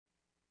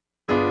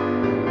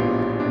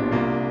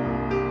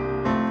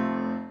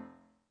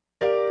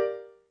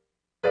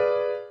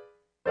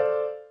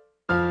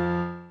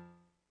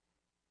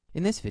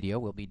In this video,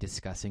 we'll be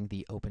discussing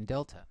the open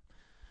delta.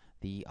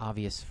 The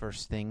obvious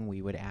first thing we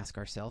would ask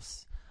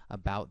ourselves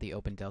about the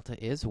open delta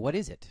is, what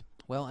is it?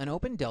 Well, an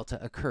open delta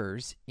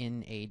occurs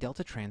in a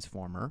delta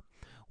transformer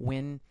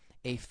when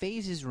a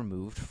phase is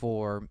removed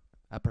for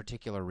a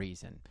particular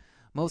reason.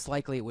 Most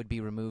likely it would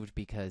be removed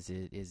because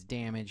it is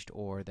damaged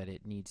or that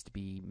it needs to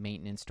be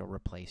maintenanced or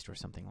replaced or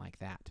something like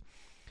that.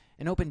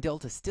 An open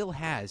delta still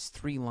has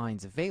 3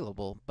 lines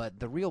available, but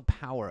the real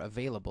power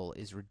available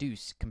is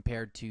reduced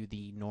compared to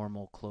the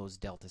normal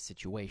closed delta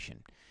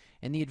situation.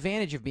 And the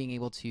advantage of being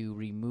able to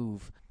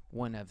remove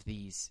one of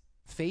these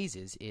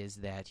phases is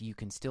that you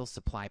can still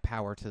supply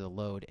power to the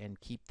load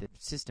and keep the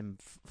system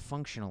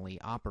functionally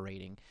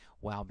operating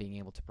while being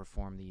able to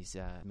perform these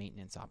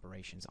maintenance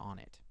operations on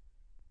it.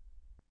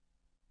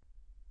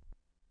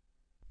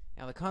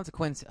 Now, the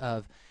consequence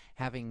of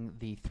having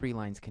the 3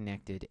 lines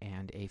connected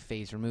and a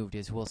phase removed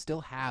is we'll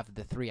still have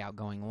the 3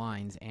 outgoing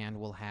lines and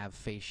we'll have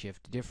phase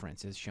shift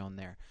difference as shown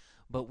there,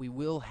 but we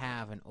will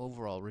have an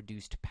overall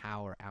reduced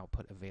power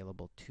output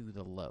available to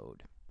the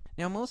load.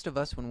 Now, most of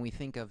us, when we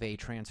think of a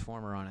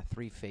transformer on a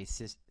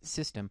 3-phase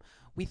system,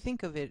 we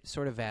think of it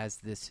sort of as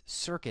this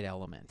circuit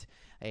element,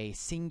 a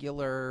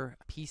singular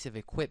piece of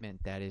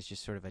equipment that is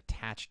just sort of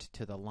attached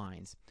to the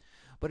lines.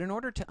 But in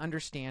order to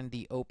understand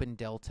the open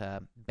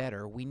delta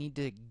better, we need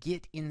to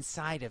get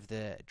inside of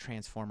the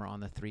transformer on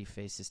the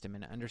 3-phase system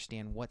and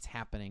understand what's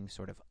happening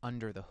sort of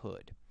under the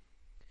hood.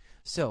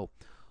 So,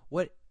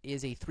 what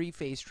is a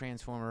 3-phase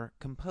transformer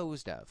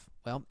composed of?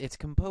 Well, it's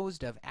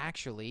composed of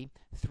actually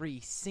 3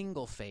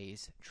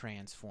 single-phase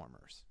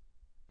transformers.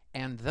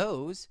 And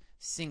those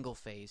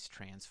single-phase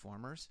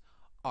transformers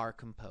are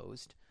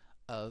composed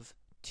of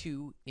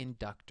 2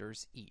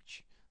 inductors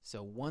each.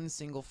 So one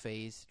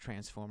single-phase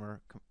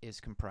transformer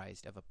is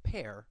comprised of a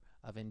pair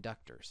of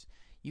inductors.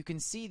 You can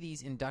see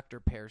these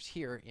inductor pairs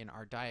here in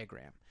our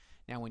diagram.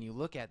 Now, when you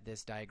look at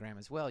this diagram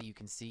as well, you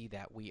can see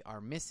that we are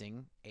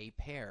missing a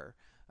pair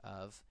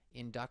of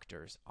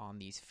inductors on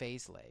these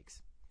phase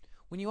legs.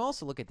 When you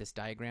also look at this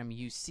diagram,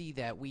 you see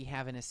that we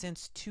have, in a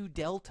sense, 2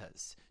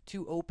 deltas,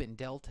 2 open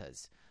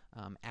deltas,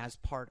 as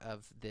part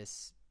of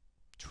this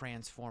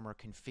transformer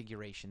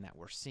configuration that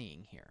we're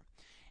seeing here.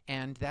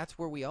 And that's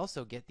where we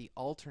also get the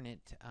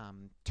alternate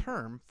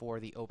term for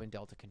the open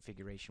delta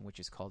configuration, which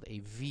is called a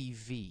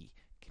VV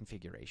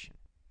configuration.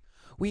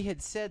 We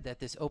had said that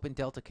this open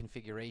delta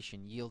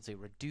configuration yields a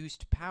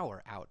reduced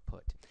power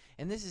output,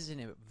 and this is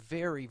a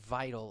very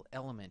vital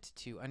element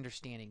to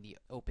understanding the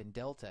open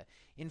delta.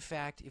 In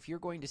fact, if you're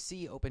going to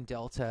see open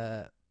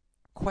delta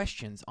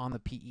questions on the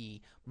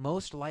PE,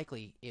 most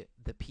likely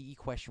the PE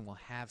question will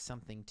have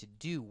something to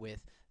do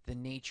with the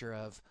nature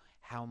of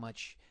how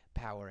much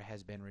power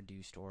has been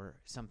reduced or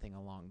something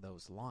along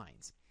those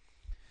lines.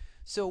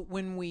 So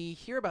when we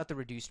hear about the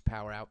reduced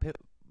power output,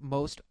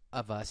 most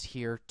of us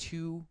hear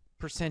 2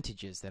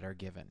 percentages that are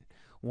given.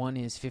 One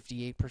is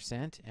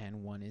 58%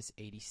 and one is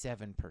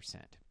 87%.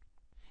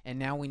 And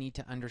now we need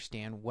to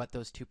understand what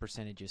those 2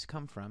 percentages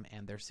come from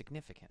and their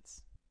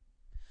significance.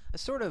 A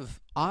sort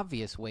of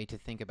obvious way to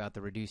think about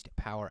the reduced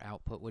power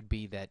output would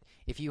be that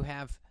if you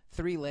have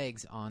 3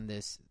 legs on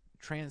this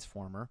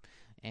transformer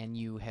and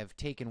you have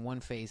taken one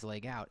phase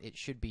leg out, it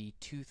should be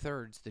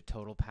 2/3 the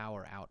total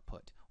power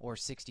output, or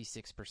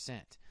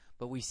 66%.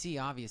 But we see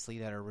obviously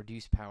that our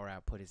reduced power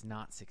output is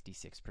not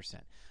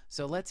 66%.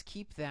 So let's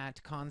keep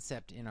that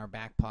concept in our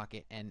back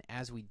pocket, and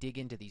as we dig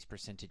into these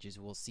percentages,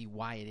 we'll see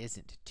why it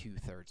isn't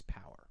 2/3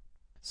 power.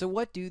 So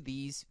what do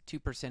these 2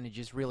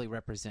 percentages really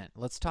represent?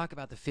 Let's talk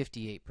about the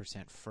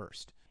 58%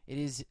 first. It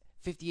is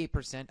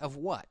 58% of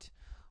what?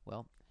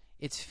 Well,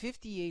 it's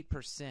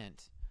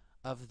 58%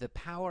 of the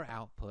power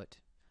output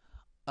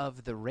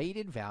of the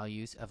rated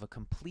values of a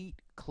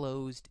complete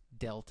closed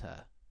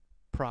delta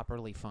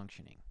properly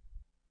functioning.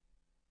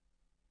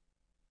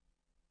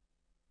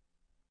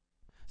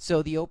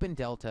 So the open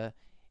delta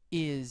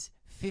is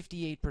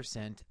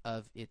 58%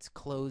 of its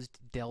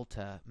closed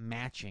delta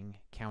matching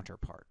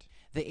counterpart.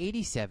 The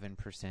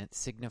 87%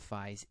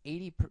 signifies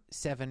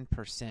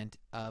 87%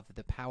 of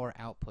the power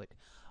output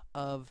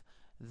of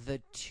the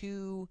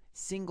 2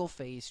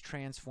 single-phase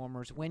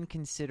transformers when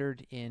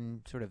considered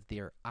in sort of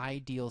their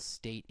ideal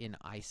state in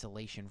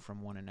isolation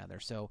from one another.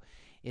 So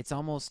it's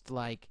almost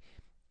like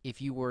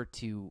if you were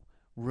to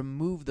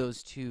remove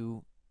those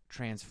 2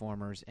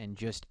 transformers and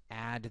just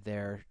add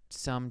their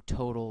sum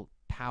total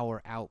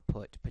power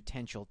output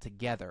potential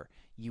together,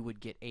 you would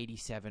get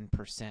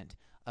 87%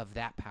 of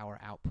that power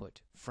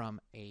output from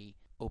a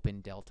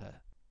open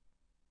delta.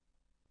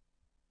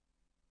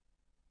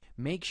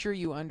 Make sure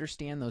you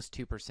understand those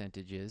 2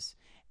 percentages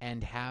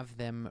and have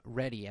them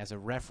ready as a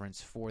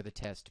reference for the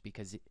test,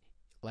 because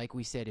like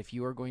we said, if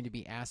you are going to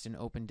be asked an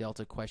open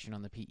delta question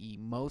on the PE,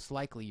 most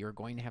likely you're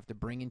going to have to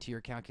bring into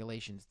your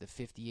calculations the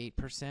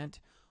 58%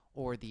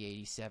 or the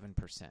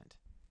 87%.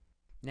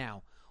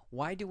 Now,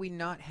 why do we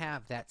not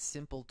have that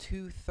simple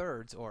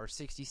 2/3 or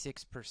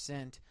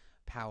 66%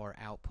 power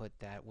output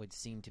that would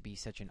seem to be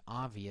such an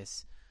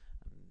obvious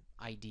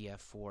idea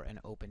for an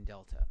open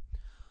delta?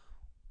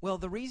 Well,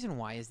 the reason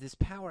why is this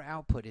power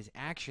output is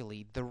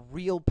actually the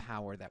real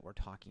power that we're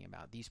talking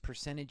about. These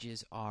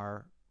percentages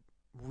are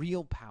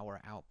real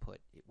power output.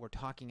 We're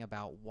talking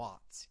about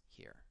watts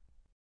here.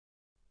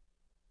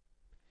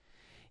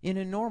 In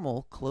a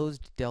normal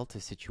closed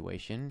delta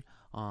situation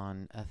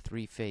on a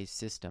three-phase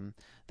system,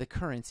 the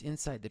currents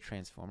inside the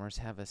transformers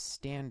have a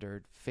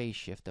standard phase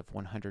shift of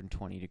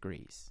 120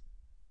 degrees.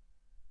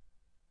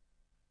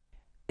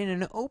 In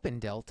an open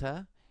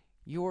delta,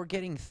 you're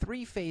getting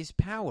three-phase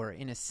power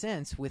in a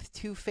sense with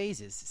two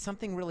phases.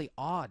 Something really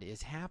odd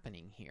is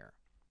happening here.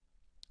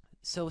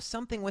 So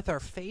something with our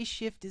phase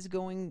shift is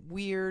going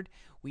weird.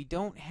 We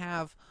don't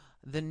have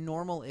the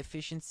normal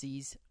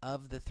efficiencies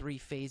of the three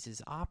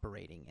phases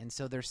operating, and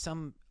so there's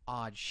some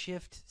odd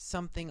shift.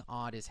 Something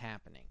odd is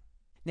happening.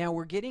 Now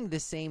we're getting the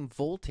same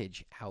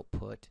voltage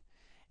output,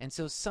 and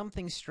so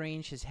something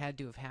strange has had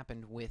to have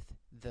happened with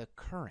the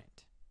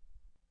current.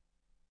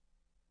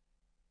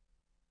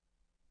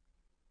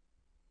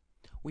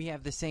 We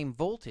have the same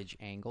voltage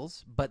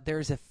angles, but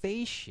there's a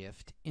phase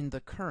shift in the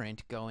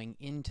current going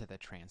into the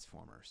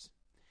transformers.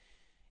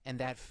 And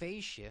that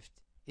phase shift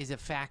is a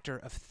factor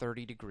of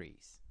 30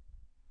 degrees.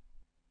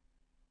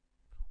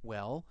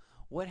 Well,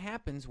 what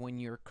happens when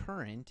your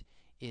current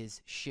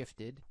is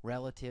shifted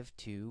relative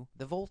to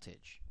the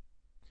voltage?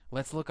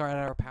 Let's look at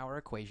our power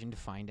equation to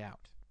find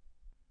out.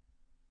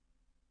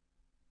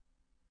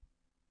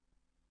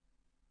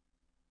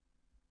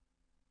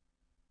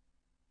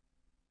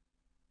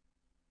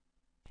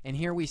 And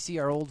here we see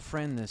our old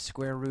friend, the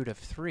square root of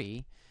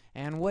 3.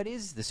 And what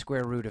is the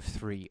square root of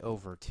 3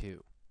 over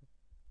 2?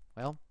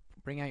 Well,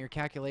 bring out your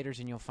calculators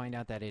and you'll find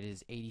out that it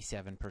is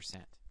 87%.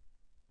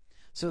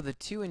 So the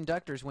two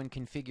inductors, when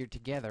configured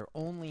together,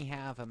 only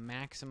have a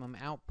maximum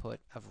output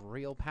of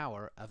real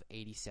power of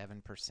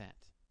 87%.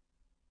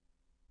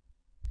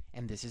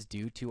 And this is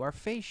due to our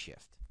phase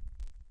shift.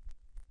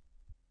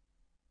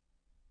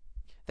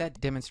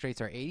 That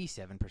demonstrates our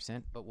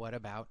 87%, but what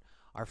about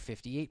our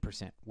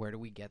 58%? Where do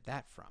we get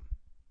that from?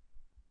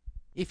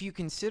 If you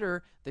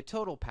consider the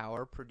total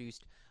power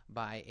produced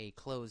by a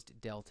closed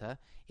delta,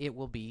 it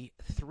will be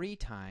 3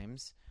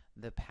 times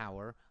the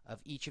power of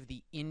each of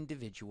the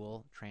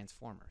individual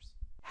transformers.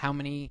 How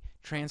many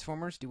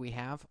transformers do we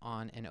have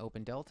on an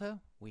open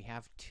delta? We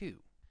have 2.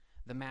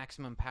 The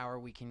maximum power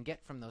we can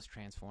get from those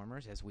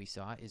transformers, as we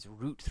saw, is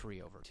root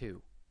 3 over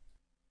 2,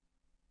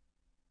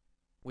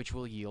 which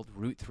will yield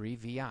root 3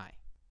 VI.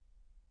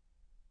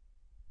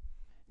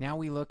 Now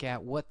we look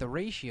at what the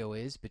ratio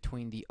is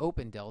between the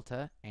open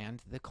delta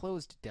and the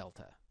closed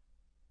delta.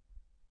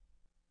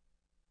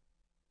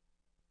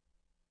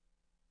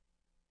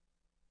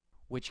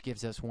 Which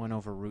gives us 1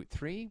 over root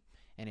 3,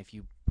 and if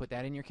you put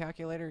that in your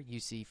calculator, you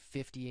see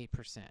 58%.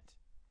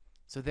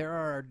 So there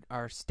are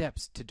our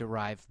steps to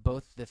derive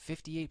both the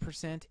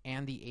 58%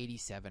 and the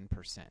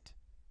 87%.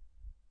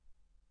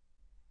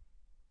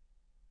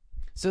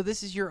 So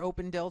this is your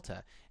open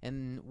delta,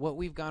 and what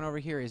we've gone over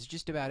here is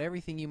just about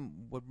everything you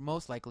would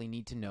most likely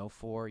need to know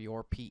for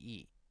your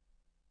PE.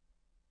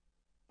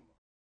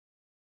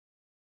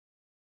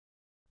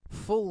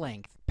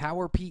 Full-length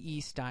Power PE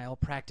style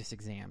practice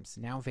exams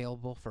now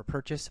available for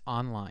purchase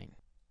online.